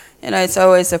It's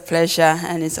always a pleasure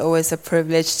and it's always a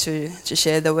privilege to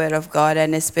share the Word of God,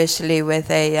 and especially with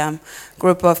a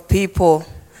group of people,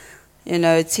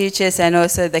 teachers and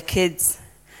also the kids.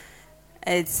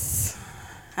 It's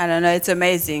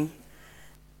amazing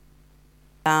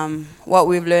what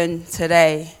we've learned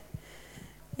today.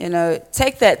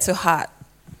 Take that to heart.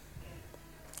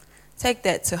 Take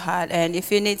that to heart. And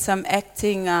if you need some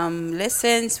acting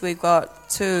lessons, we've got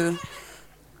two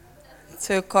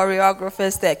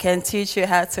choreographers that can teach you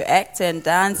how to act and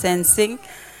dance and sing.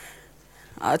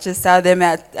 I'll just tell them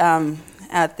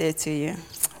out there to you.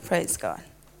 Praise God.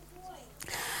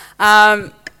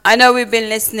 I know we've been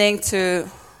listening to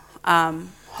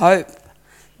Hope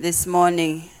this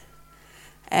morning,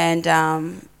 and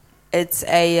it's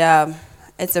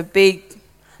a big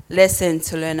lesson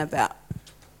to learn about.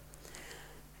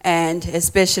 And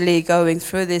especially going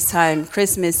through this time,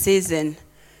 Christmas season,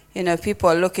 people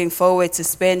are looking forward to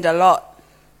spend a lot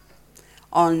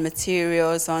on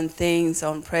materials, on things,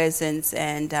 on presents,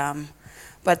 and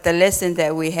but the lesson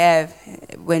that we have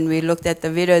when we looked at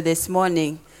the video this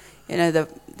morning,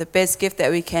 the best gift that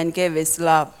we can give is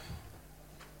love.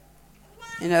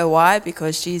 Why?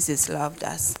 Because Jesus loved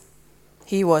us.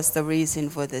 He was the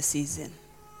reason for the season.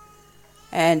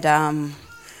 And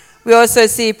we also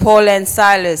see Paul and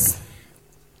Silas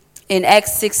in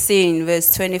Acts 16,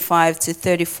 verse 25 to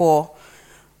 34.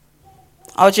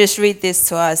 I'll just read this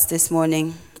to us this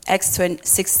morning. Acts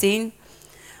 16.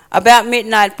 About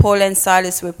midnight, Paul and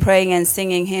Silas were praying and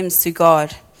singing hymns to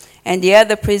God, and the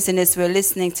other prisoners were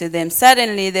listening to them.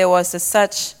 Suddenly there was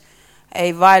such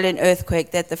a violent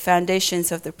earthquake that the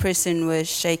foundations of the prison were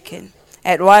shaken.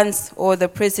 At once all the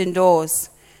prison doors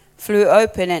flew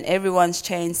open and everyone's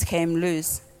chains came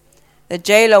loose. The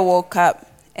jailer woke up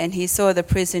and he saw the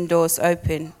prison doors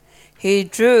open. He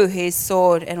drew his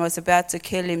sword and was about to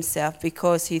kill himself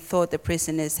because he thought the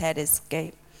prisoners had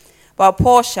escaped. But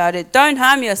Paul shouted, "Don't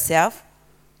harm yourself.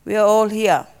 We are all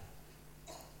here."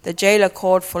 The jailer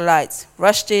called for lights,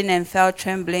 rushed in and fell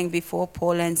trembling before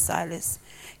Paul and Silas.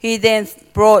 He then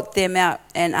brought them out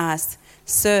and asked,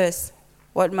 "Sirs,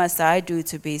 what must I do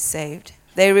to be saved?"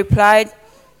 They replied,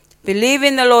 "Believe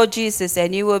in the Lord Jesus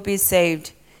and you will be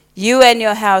saved, you and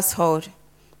your household."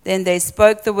 Then they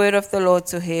spoke the word of the Lord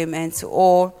to him and to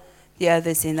all the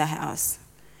others in the house.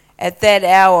 At that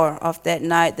hour of that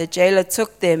night, the jailer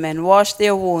took them and washed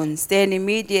their wounds. Then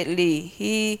immediately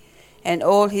he and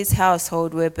all his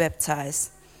household were baptized.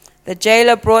 The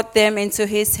jailer brought them into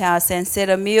his house and set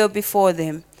a meal before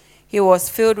them. He was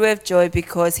filled with joy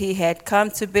because he had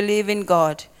come to believe in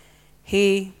God,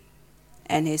 he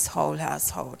and his whole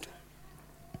household.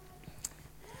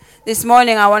 This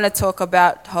morning I want to talk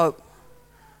about hope,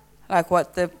 like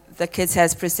what the kids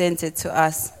has presented to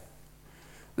us.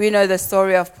 We know the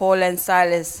story of Paul and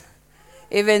Silas.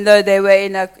 Even though they were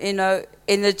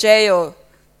in the jail,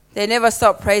 they never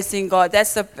stopped praising God.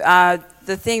 That's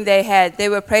the thing they had. They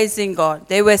were praising God.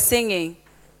 They were singing.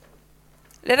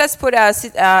 Let us put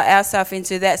ourselves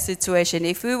into that situation.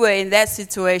 If we were in that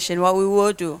situation, what we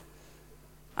will do?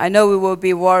 I know we will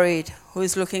be worried.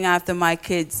 Who's looking after my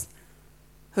kids?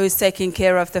 Who's taking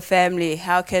care of the family?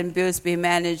 How can bills be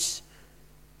managed?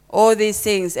 All these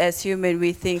things, as human,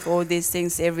 we think all these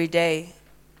things every day.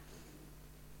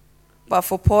 But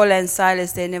for Paul and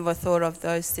Silas, they never thought of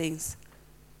those things.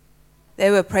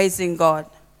 They were praising God.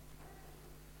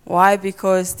 Why?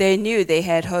 Because they knew they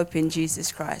had hope in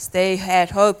Jesus Christ. They had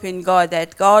hope in God,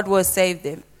 that God will save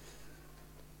them.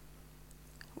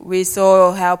 We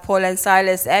saw how Paul and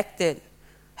Silas acted.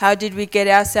 How did we get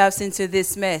ourselves into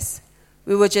this mess?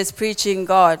 We were just preaching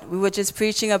God. We were just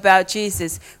preaching about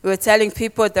Jesus. We were telling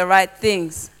people the right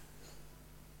things.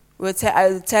 We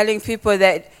were telling people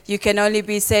that you can only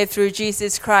be saved through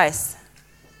Jesus Christ.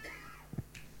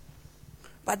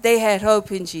 But they had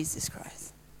hope in Jesus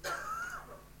Christ.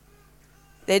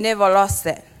 They never lost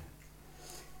that.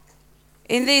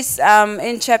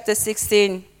 In chapter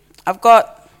 16, I've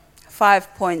got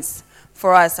 5 points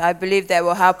for us. I believe that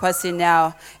will help us in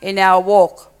our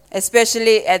walk,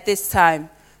 especially at this time,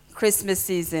 Christmas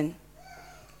season.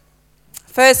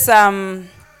 First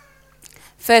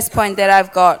point that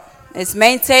I've got is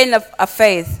maintain a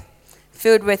faith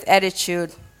filled with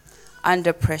attitude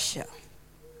under pressure.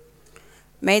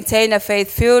 Maintain a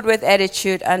faith filled with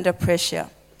attitude under pressure.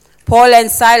 Paul and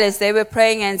Silas, they were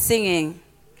praying and singing.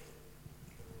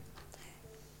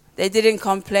 They didn't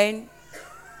complain.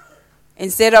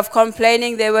 Instead of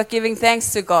complaining, they were giving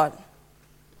thanks to God.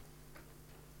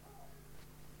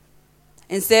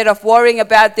 Instead of worrying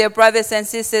about their brothers and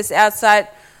sisters outside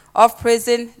of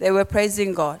prison, they were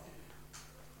praising God.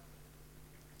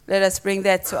 Let us bring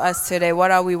that to us today.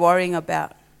 What are we worrying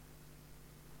about?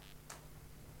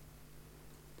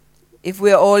 if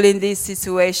we're all in this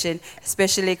situation,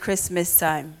 especially Christmas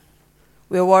time.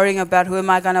 We're worrying about who am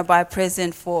I going to buy a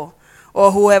present for,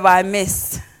 or whoever I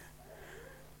missed.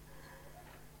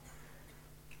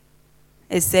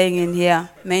 It's saying in here,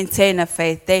 maintain a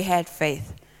faith. They had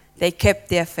faith. They kept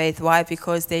their faith. Why?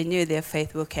 Because they knew their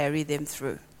faith will carry them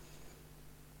through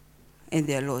in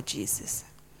their Lord Jesus.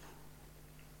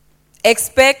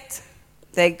 Expect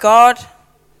that God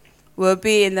will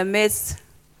be in the midst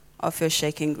of your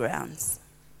shaking grounds.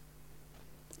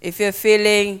 If you're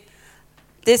feeling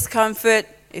discomfort,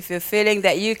 if you're feeling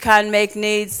that you can't make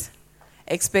needs,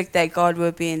 expect that God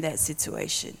will be in that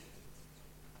situation.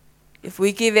 If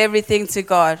we give everything to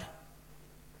God,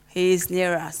 He is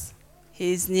near us.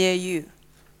 He is near you.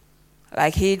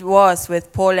 Like He was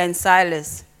with Paul and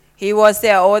Silas. He was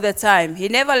there all the time. He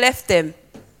never left them.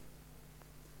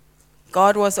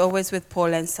 God was always with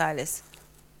Paul and Silas.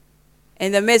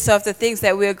 In the midst of the things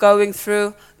that we're going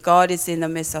through, God is in the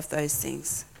midst of those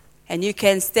things. And you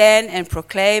can stand and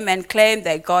proclaim and claim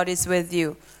that God is with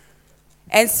you.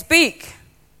 And speak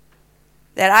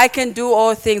that I can do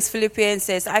all things. Philippians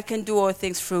says, I can do all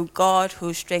things through God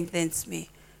who strengthens me.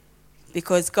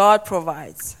 Because God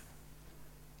provides.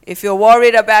 If you're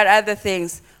worried about other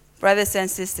things, brothers and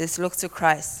sisters, look to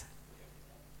Christ.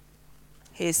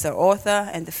 He is the author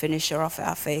and the finisher of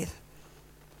our faith.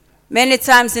 Many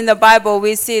times in the Bible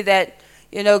we see that,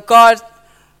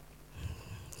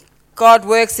 God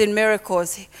works in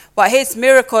miracles, but His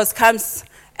miracles comes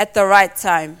at the right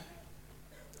time.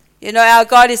 Our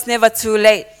God is never too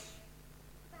late.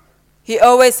 He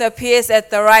always appears at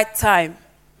the right time.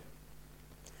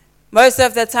 Most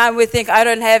of the time we think, I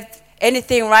don't have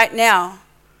anything right now.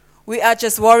 We are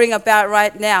just worrying about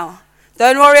right now.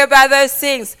 Don't worry about those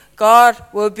things. God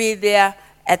will be there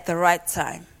at the right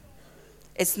time.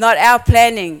 It's not our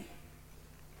planning.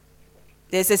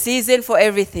 There's a season for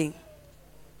everything.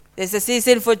 There's a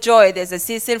season for joy. There's a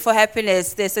season for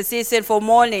happiness. There's a season for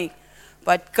mourning.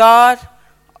 But God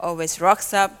always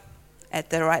rocks up at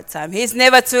the right time. He's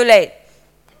never too late.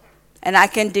 And I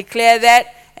can declare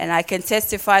that, and I can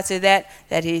testify to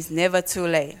that He's never too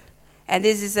late. And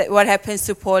this is what happens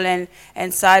to Paul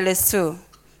and Silas too.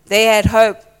 They had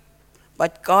hope,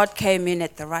 but God came in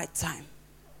at the right time.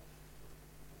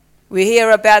 We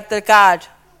hear about the guard.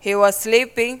 He was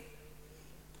sleeping.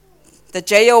 The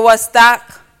jail was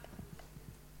dark.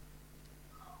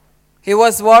 He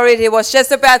was worried. He was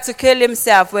just about to kill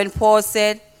himself when Paul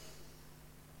said,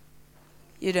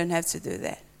 you don't have to do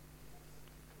that.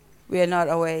 We are not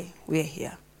away. We are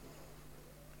here.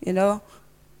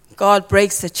 God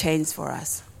breaks the chains for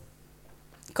us.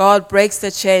 God breaks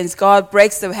the chains. God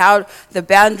breaks the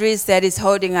boundaries that is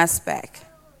holding us back.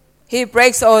 He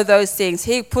breaks all those things.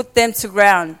 He put them to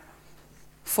ground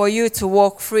for you to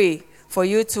walk free, for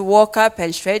you to walk up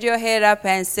and straighten your head up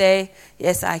and say,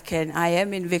 yes, I can. I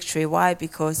am in victory. Why?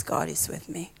 Because God is with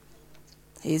me.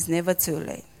 He is never too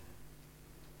late.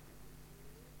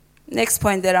 Next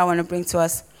point that I want to bring to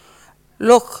us.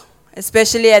 Look,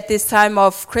 especially at this time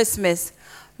of Christmas,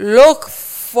 look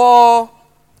for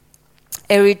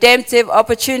a redemptive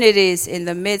opportunities in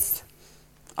the midst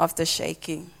of the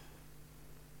shaking.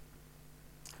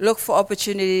 Look for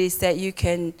opportunities that you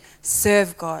can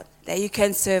serve God, that you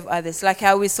can serve others. Like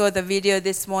how we saw the video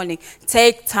this morning.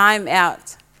 Take time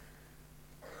out,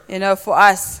 for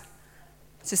us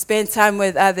to spend time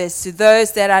with others, to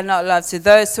those that are not loved,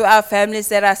 to our families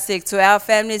that are sick, to our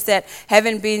families that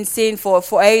haven't been seen for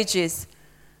ages.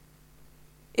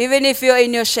 Even if you're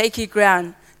in your shaky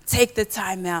ground, take the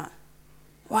time out.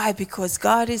 Why? Because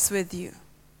God is with you.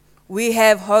 We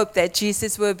have hope that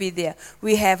Jesus will be there.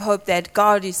 We have hope that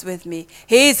God is with me.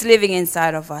 He is living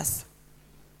inside of us.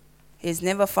 He's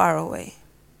never far away.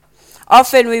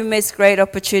 Often we miss great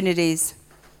opportunities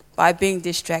by being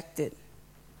distracted.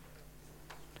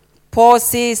 Paul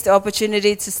seized the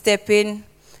opportunity to step in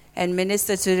and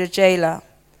minister to the jailer,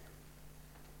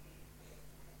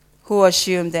 who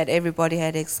assumed that everybody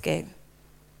had escaped.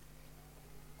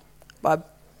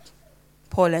 But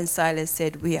Paul and Silas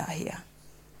said, we are here.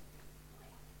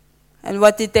 And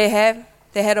what did they have?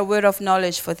 They had a word of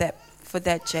knowledge for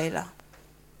that jailer.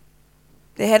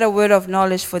 They had a word of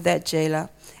knowledge for that jailer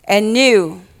and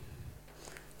knew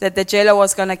that the jailer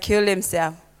was going to kill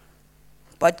himself.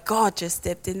 But God just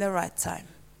stepped in the right time.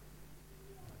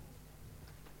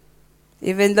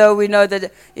 Even though we know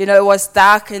that, it was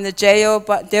dark in the jail,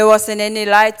 but there wasn't any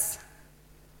lights.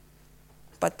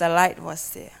 But the light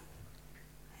was there.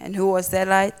 And who was that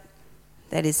light?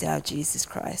 That is our Jesus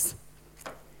Christ.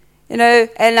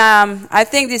 I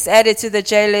think this added to the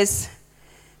jailer's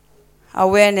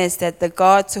awareness that the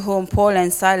God to whom Paul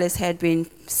and Silas had been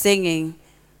singing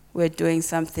we're doing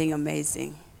something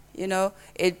amazing. You know,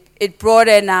 it brought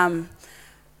an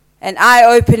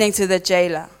eye-opening to the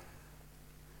jailer.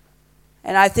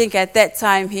 And I think at that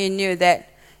time he knew that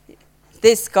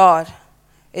this God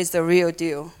is the real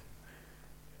deal.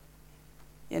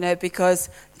 You know, because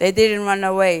they didn't run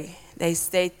away. They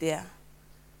stayed there.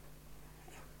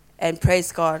 And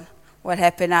praise God, what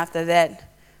happened after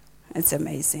that, it's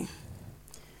amazing.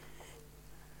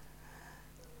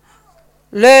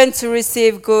 Learn to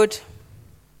receive good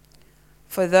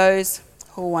for those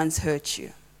who once hurt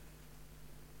you.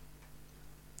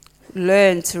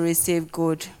 Learn to receive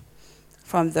good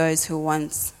from those who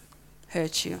once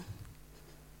hurt you.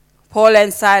 Paul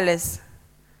and Silas,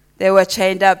 they were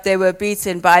chained up, they were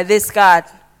beaten by this guard.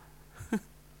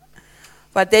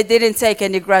 But they didn't take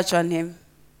any grudge on him.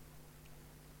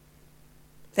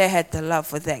 They had the love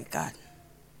for that God.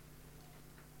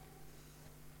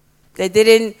 They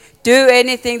didn't do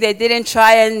anything. They didn't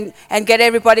try and get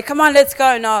everybody, come on, let's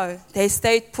go. No, they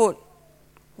stayed put.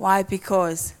 Why?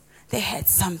 Because they had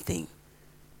something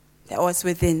that was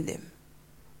within them.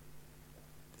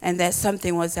 And that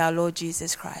something was our Lord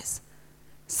Jesus Christ.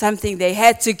 Something they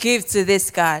had to give to this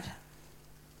God.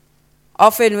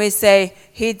 Often we say,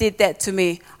 he did that to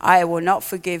me. I will not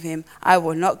forgive him. I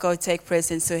will not go take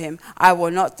presents to him. I will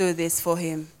not do this for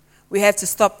him. We have to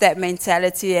stop that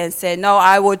mentality and say, no,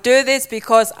 I will do this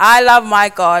because I love my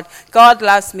God. God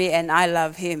loves me and I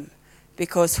love him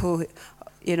because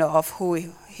of who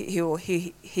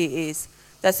he is.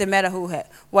 Doesn't matter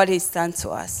what he's done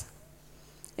to us.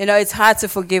 You know, it's hard to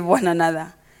forgive one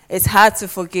another. It's hard to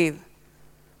forgive.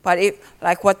 But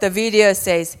like what the video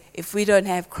says, if we don't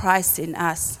have Christ in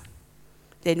us,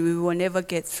 then we will never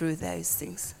get through those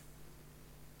things.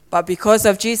 But because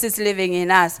of Jesus living in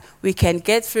us, we can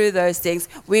get through those things.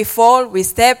 We fall, we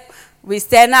step, we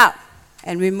stand up,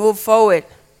 and we move forward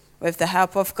with the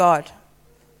help of God.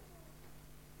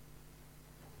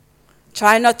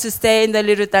 Try not to stay in the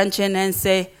little dungeon and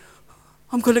say,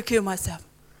 I'm going to kill myself.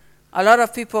 A lot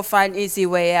of people find easy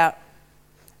way out.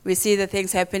 We see the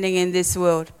things happening in this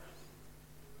world.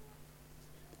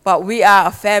 But we are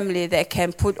a family that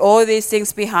can put all these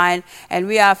things behind, and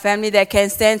we are a family that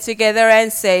can stand together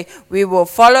and say, we will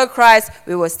follow Christ,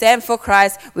 we will stand for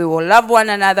Christ, we will love one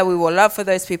another, we will love for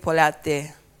those people out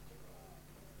there.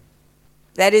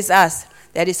 That is us.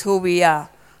 That is who we are.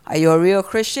 Are you a real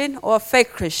Christian or a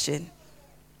fake Christian?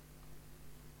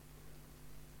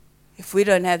 If we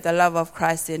don't have the love of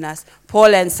Christ in us,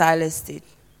 Paul and Silas did.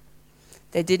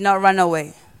 They did not run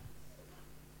away.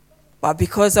 But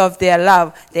because of their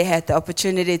love, they had the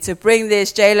opportunity to bring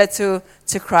this jailer to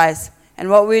Christ. And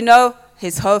what we know,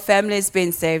 his whole family has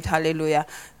been saved. Hallelujah.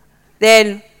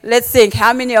 Then let's think,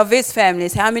 how many of his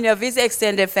families, how many of his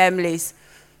extended families,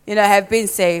 have been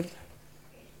saved?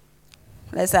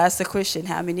 Let's ask the question,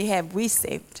 how many have we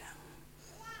saved?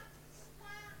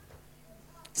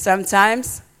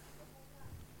 Sometimes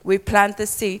we plant the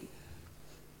seed.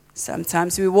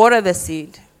 Sometimes we water the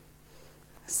seed.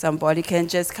 Somebody can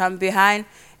just come behind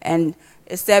and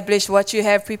establish what you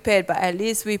have prepared, but at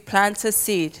least we plant a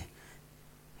seed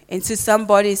into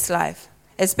somebody's life,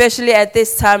 especially at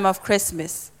this time of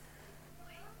Christmas.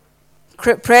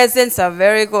 Presents are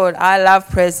very good. I love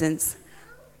presents.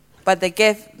 But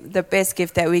the best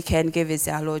gift that we can give is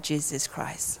our Lord Jesus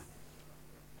Christ.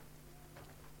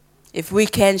 If we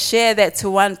can share that to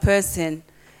one person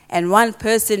and one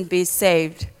person be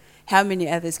saved, how many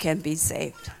others can be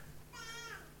saved?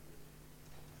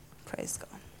 Praise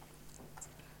God.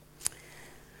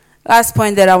 Last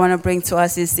point that I want to bring to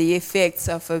us is the effects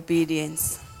of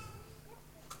obedience.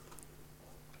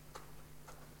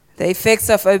 The effects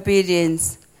of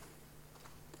obedience.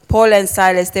 Paul and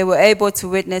Silas, they were able to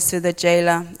witness to the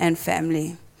jailer and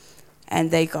family, and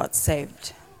they got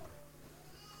saved.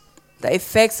 The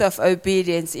effects of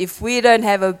obedience. If we don't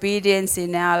have obedience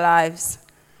in our lives,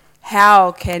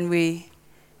 how can we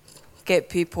get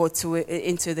people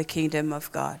into the kingdom of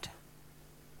God?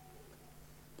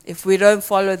 If we don't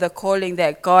follow the calling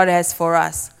that God has for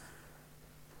us,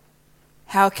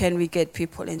 how can we get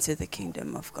people into the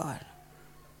kingdom of God?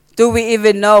 Do we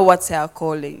even know what's our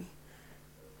calling?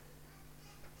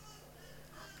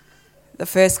 The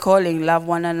first calling, love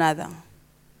one another.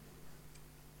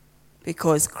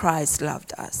 Because Christ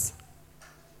loved us.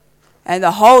 And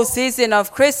the whole season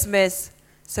of Christmas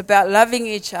is about loving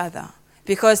each other.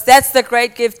 Because that's the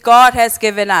great gift God has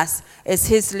given us. It's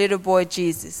his little boy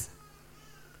Jesus.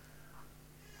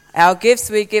 Our gifts,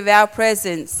 we give our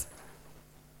presents.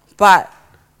 But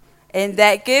in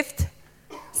that gift,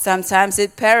 sometimes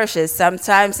it perishes.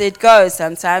 Sometimes it goes.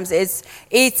 Sometimes it's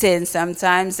eaten.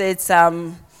 Sometimes it's,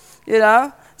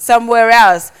 somewhere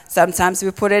else. Sometimes we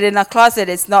put it in a closet.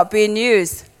 It's not being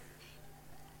used.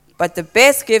 But the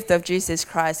best gift of Jesus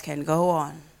Christ can go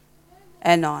on,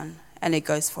 and it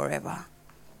goes forever.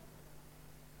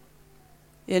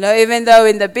 You know, even though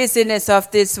in the busyness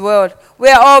of this world, we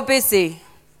are all busy.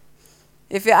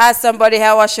 If you ask somebody,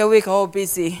 how was your week? Oh,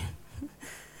 busy.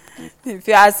 If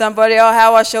you ask somebody, oh,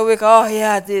 how was your week? Oh,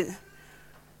 yeah, I did.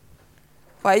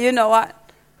 But you know what?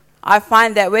 I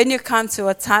find that when you come to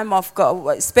a time of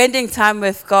God, spending time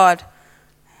with God,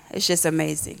 it's just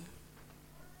amazing.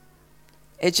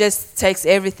 It just takes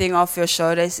everything off your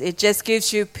shoulders. It just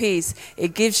gives you peace.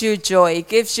 It gives you joy. It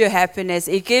gives you happiness.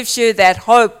 It gives you that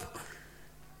hope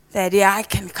that, yeah, I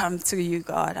can come to you,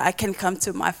 God. I can come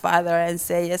to my Father and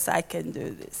say, yes, I can do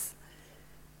this.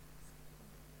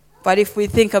 But if we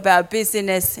think about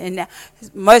busyness, and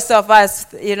most of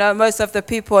us, you know, most of the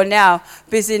people now,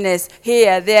 busyness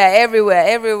here, there, everywhere,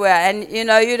 and, you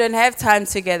know, you don't have time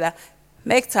together.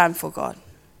 Make time for God.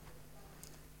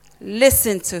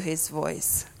 Listen to his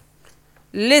voice.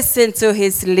 Listen to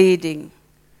his leading.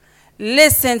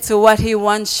 Listen to what he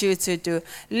wants you to do.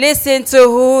 Listen to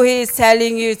who he is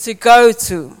telling you to go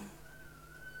to.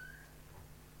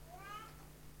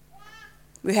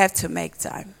 We have to make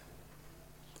time.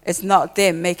 It's not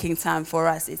them making time for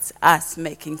us. It's us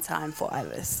making time for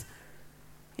others.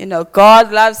 You know,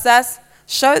 God loves us.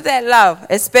 Show that love,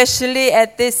 especially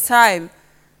at this time.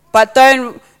 But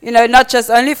don't, you know, not just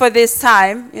only for this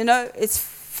time, you know, it's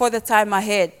for the time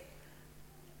ahead.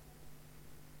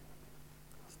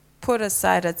 Put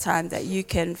aside a time that you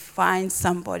can find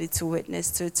somebody to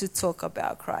witness to talk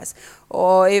about Christ,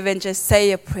 or even just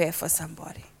say a prayer for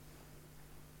somebody.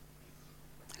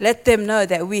 Let them know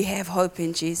that we have hope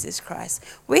in Jesus Christ.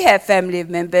 We have family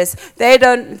members. They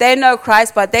know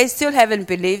Christ, but they still haven't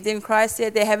believed in Christ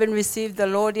yet. They haven't received the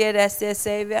Lord yet as their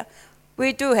Savior.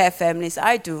 We do have families.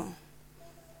 I do.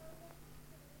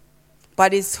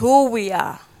 But it's who we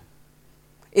are.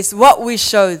 It's what we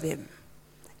show them.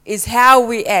 It's how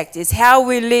we act. It's how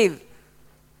we live.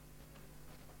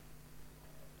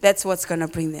 That's what's going to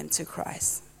bring them to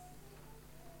Christ.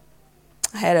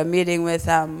 I had a meeting with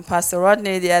Pastor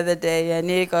Rodney the other day, and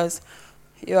he goes,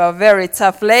 "You're a very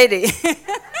tough lady."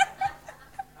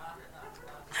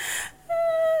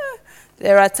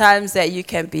 There are times that you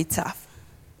can be tough.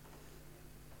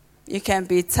 You can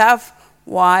be tough.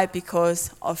 Why?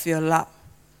 Because of your love.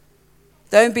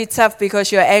 Don't be tough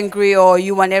because you're angry or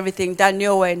you want everything done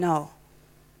your way. No.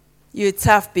 You're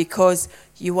tough because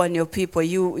you want your people.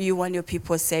 You want your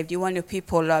people saved. You want your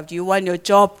people loved. You want your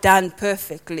job done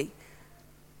perfectly.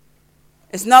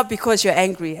 It's not because you're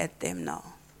angry at them, no.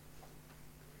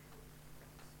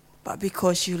 But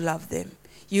because you love them.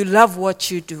 You love what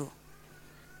you do.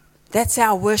 That's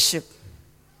our worship.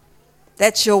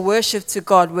 That's your worship to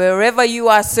God. Wherever you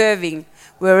are serving,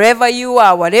 wherever you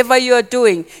are, whatever you're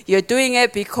doing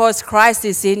it because Christ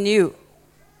is in you.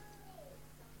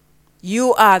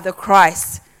 You are the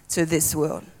Christ to this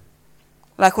world.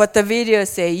 Like what the video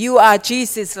say, you are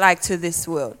Jesus-like to this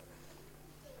world.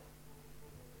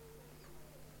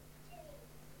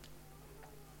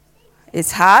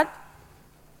 It's hard,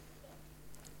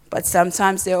 but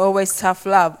sometimes they're always tough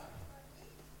love.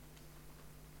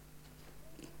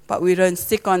 But we don't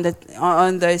stick on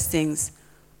those things.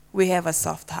 We have a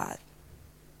soft heart.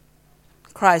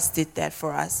 Christ did that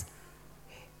for us.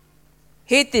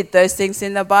 He did those things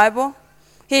in the Bible.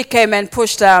 He came and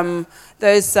pushed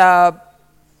those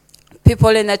people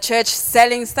in the church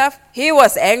selling stuff. He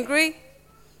was angry.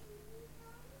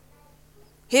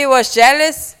 He was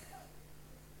jealous.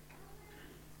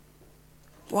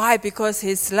 Why? Because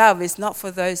his love is not for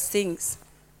those things.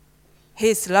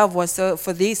 His love was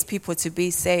for these people to be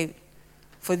saved.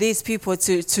 For these people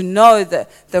to know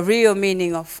the real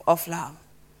meaning of love.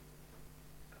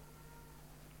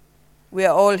 We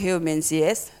are all humans,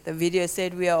 yes. The video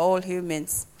said we are all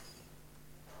humans.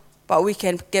 But we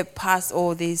can get past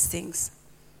all these things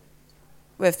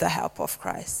with the help of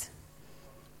Christ.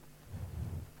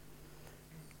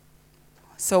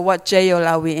 So what jail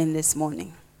are we in this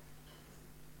morning?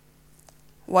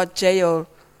 What jail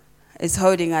is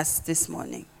holding us this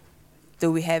morning?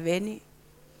 Do we have any?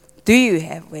 Do you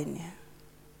have any?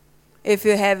 If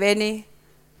you have any,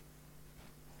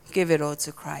 give it all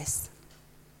to Christ.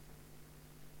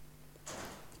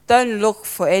 Don't look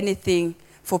for anything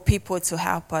for people to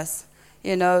help us.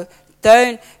 You know,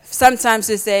 sometimes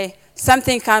we say,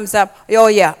 something comes up, oh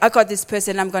yeah, I got this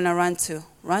person I'm going to run to.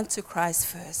 Run to Christ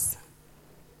first.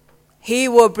 He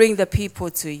will bring the people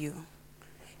to you.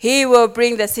 He will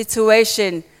bring the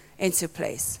situation into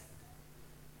place.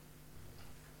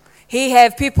 He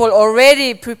have people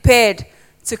already prepared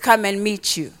to come and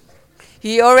meet you.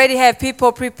 You already have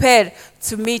people prepared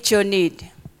to meet your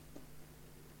need.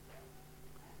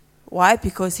 Why?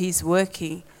 Because he's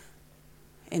working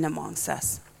in amongst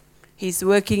us. He's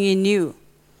working in you.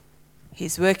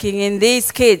 He's working in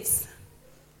these kids.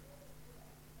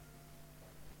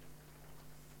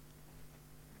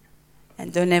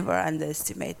 And don't ever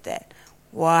underestimate that.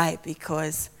 Why?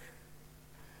 Because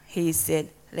he said,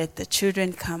 let the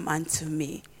children come unto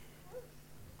me,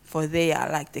 for they are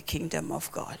like the kingdom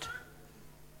of God.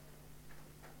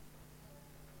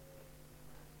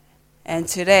 And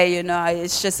today,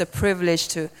 it's just a privilege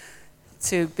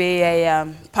to be a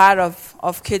part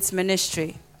of kids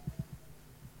ministry.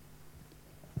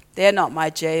 They're not my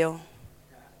jail.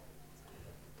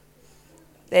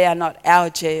 They are not our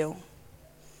jail.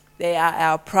 They are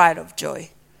our pride of joy.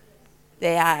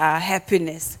 They are our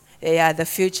happiness. They are the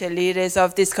future leaders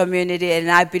of this community, and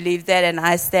I believe that, and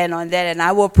I stand on that, and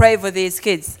I will pray for these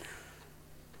kids,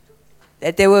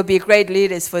 that they will be great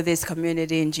leaders for this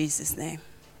community in Jesus' name.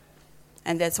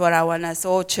 And that's what I want us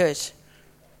all, church,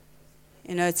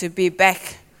 to be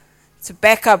back, to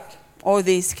back up all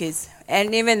these kids.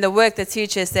 And even the work the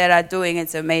teachers that are doing,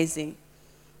 it's amazing.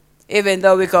 Even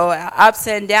though we go ups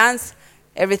and downs,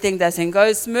 everything doesn't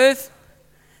go smooth.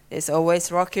 There's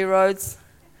always rocky roads.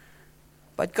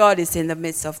 But God is in the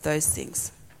midst of those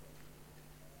things.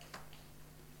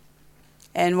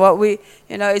 And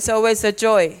it's always a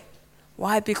joy.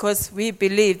 Why? Because we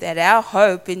believe that our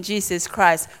hope in Jesus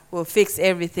Christ will fix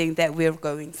everything that we're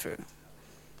going through.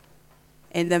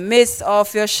 In the midst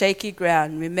of your shaky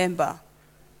ground, remember,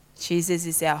 Jesus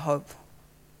is our hope.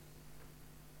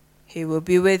 He will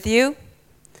be with you.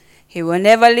 He will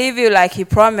never leave you like he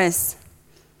promised.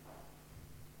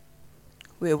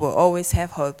 We will always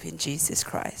have hope in Jesus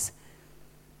Christ.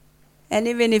 And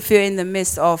even if you're in the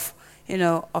midst of,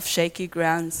 of shaky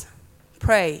grounds,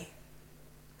 pray.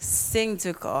 Sing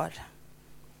to God.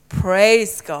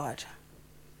 Praise God.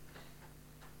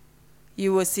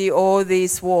 You will see all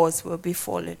these walls will be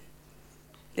fallen.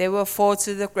 They will fall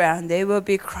to the ground. They will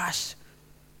be crushed.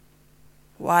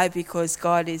 Why? Because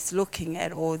God is looking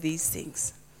at all these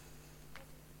things.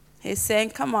 He's saying,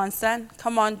 come on, son.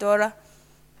 Come on, daughter.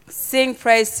 Sing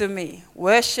praise to me.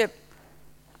 Worship.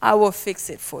 I will fix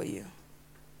it for you.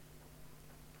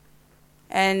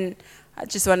 And I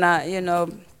just want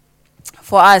to,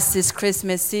 for us this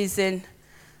Christmas season,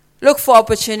 look for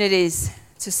opportunities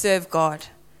to serve God.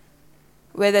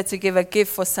 Whether to give a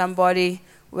gift for somebody,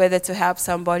 whether to help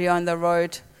somebody on the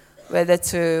road, whether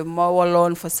to mow a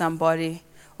lawn for somebody,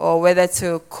 or whether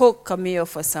to cook a meal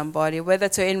for somebody, whether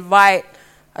to invite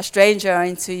a stranger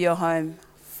into your home.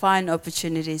 Find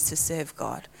opportunities to serve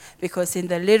God. Because in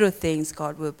the little things,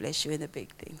 God will bless you in the big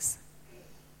things.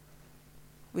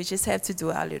 We just have to do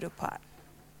our little part.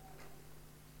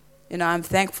 I'm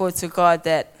thankful to God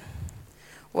that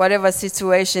whatever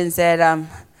situations that,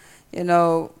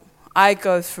 I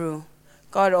go through,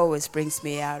 God always brings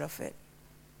me out of it.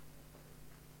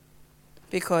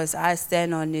 Because I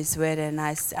stand on His word and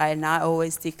I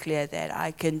always declare that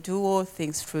I can do all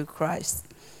things through Christ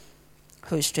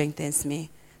who strengthens me.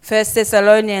 1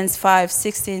 Thessalonians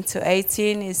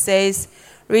 5:16-18, it says,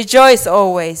 rejoice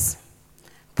always,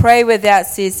 pray without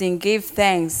ceasing, give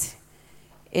thanks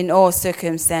in all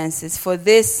circumstances, for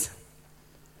this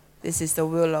is the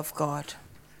will of God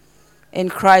in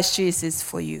Christ Jesus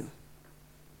for you.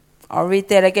 I'll read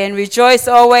that again. Rejoice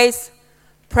always,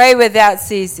 pray without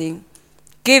ceasing,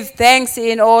 give thanks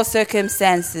in all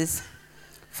circumstances,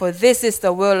 for this is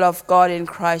the will of God in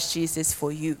Christ Jesus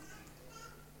for you.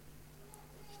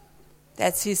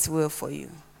 That's His will for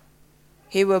you.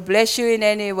 He will bless you in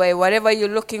any way, whatever you're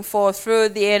looking for through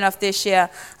the end of this year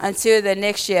until the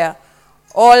next year.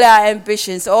 All our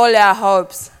ambitions, all our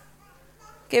hopes,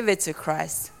 give it to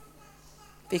Christ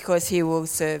because He will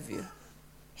serve you.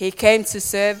 He came to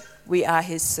serve. We are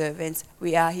His servants.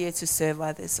 We are here to serve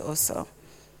others also.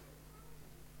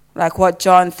 Like what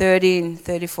John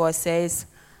 13:34 says,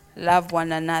 love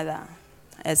one another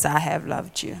as I have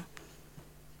loved you.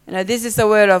 This is the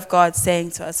word of God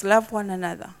saying to us, love one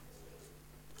another.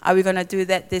 Are we going to do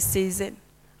that this season?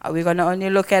 Are we going to only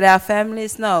look at our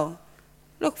families? No.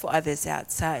 Look for others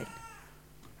outside.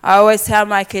 I always tell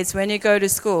my kids, when you go to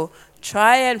school,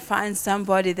 try and find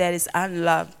somebody that is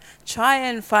unloved. Try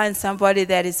and find somebody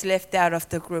that is left out of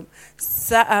the group.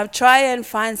 Try and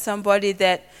find somebody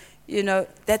that,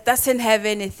 that doesn't have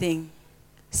anything.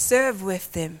 Serve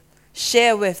with them.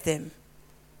 Share with them.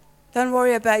 Don't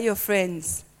worry about your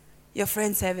friends. Your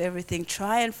friends have everything.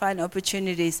 Try and find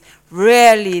opportunities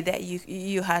rarely that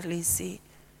you hardly see,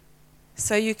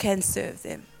 so you can serve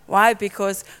them. Why?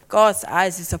 Because God's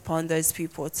eyes is upon those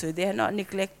people too. They are not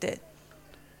neglected.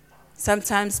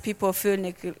 Sometimes people feel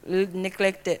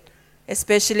neglected,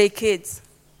 especially kids.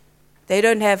 They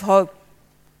don't have hope.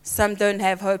 Some don't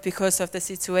have hope because of the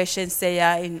situations they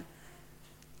are in.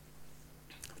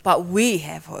 But we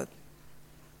have hope.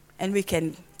 And we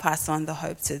can pass on the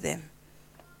hope to them.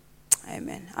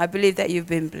 Amen. I believe that you've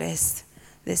been blessed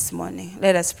this morning.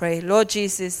 Let us pray. Lord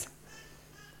Jesus,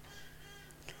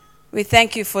 we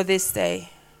thank you for this day.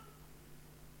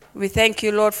 We thank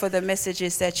you, Lord, for the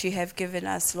messages that you have given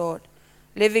us, Lord.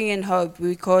 Living in hope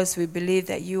because we believe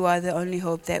that you are the only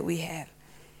hope that we have.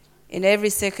 In every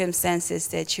circumstances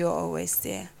that you're always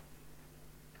there.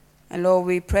 And Lord,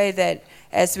 we pray that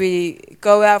as we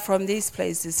go out from these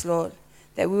places, Lord,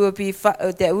 that we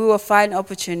will find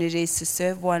opportunities to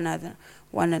serve one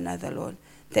another, Lord.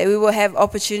 That we will have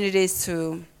opportunities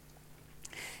to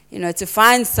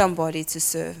find somebody to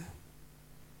serve.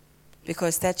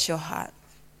 Because that's your heart.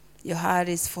 Your heart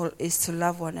is to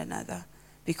love one another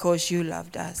because you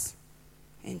loved us.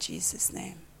 In Jesus'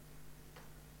 name.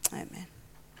 Amen.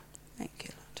 Thank you,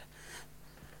 Lord.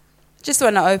 Just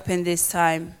want to open this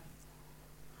time.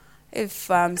 If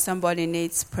somebody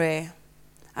needs prayer,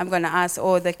 I'm going to ask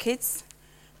all the kids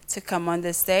to come on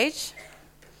the stage.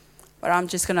 But I'm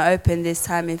just going to open this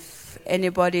time if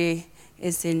anybody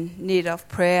is in need of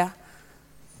prayer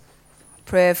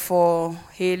for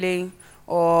healing,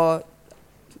 or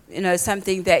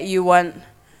something that you want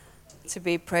to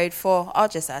be prayed for. I'll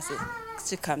just ask it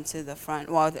to come to the front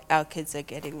while our kids are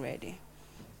getting ready.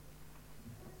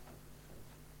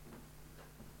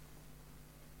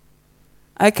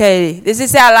 Okay, this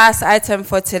is our last item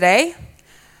for today,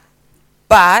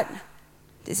 but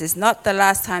this is not the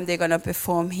last time they're going to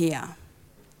perform here.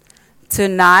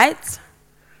 Tonight,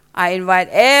 I invite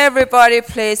everybody,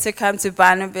 please, to come to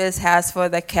Barnabas' house for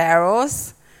the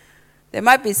carols. They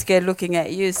might be scared looking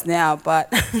at you now,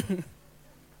 but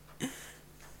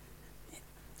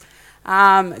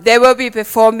they will be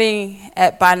performing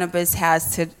at Barnabas'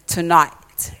 house tonight.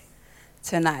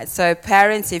 So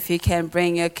parents, if you can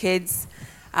bring your kids,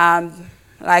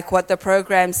 like what the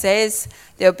program says,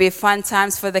 there'll be fun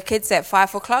times for the kids at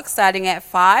 5 o'clock, starting at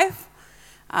 5.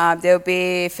 There'll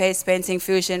be face painting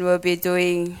fusion. We'll be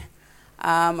doing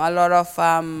a lot of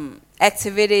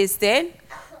activities then.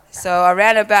 So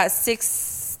around about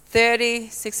 6:30,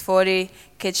 6:40,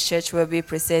 Kids Church will be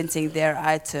presenting their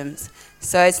items.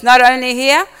 So it's not only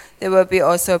here, they will be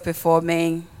also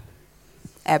performing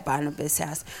at Barnabas'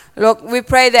 house. Look, we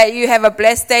pray that you have a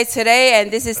blessed day today, and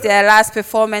this is their last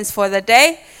performance for the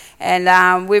day.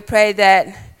 And we pray that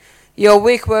your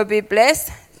week will be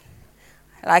blessed.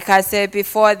 Like I said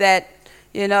before, that,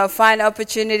 find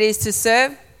opportunities to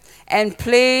serve. And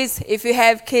please, if you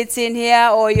have kids in here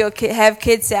or you have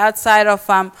kids outside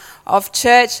of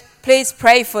church, please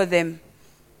pray for them.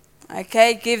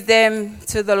 Okay? Give them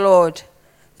to the Lord,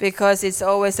 because it's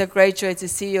always a great joy to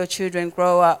see your children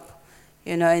grow up,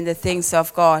 in the things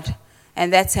of God.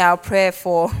 And that's our prayer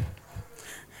for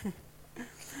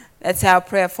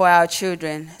our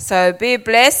children. So be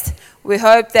blessed. We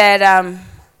hope that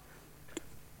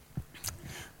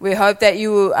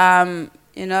you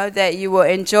that you will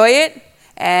enjoy it,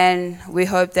 and we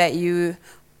hope that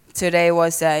today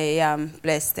was a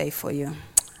blessed day for you.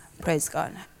 Praise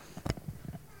God.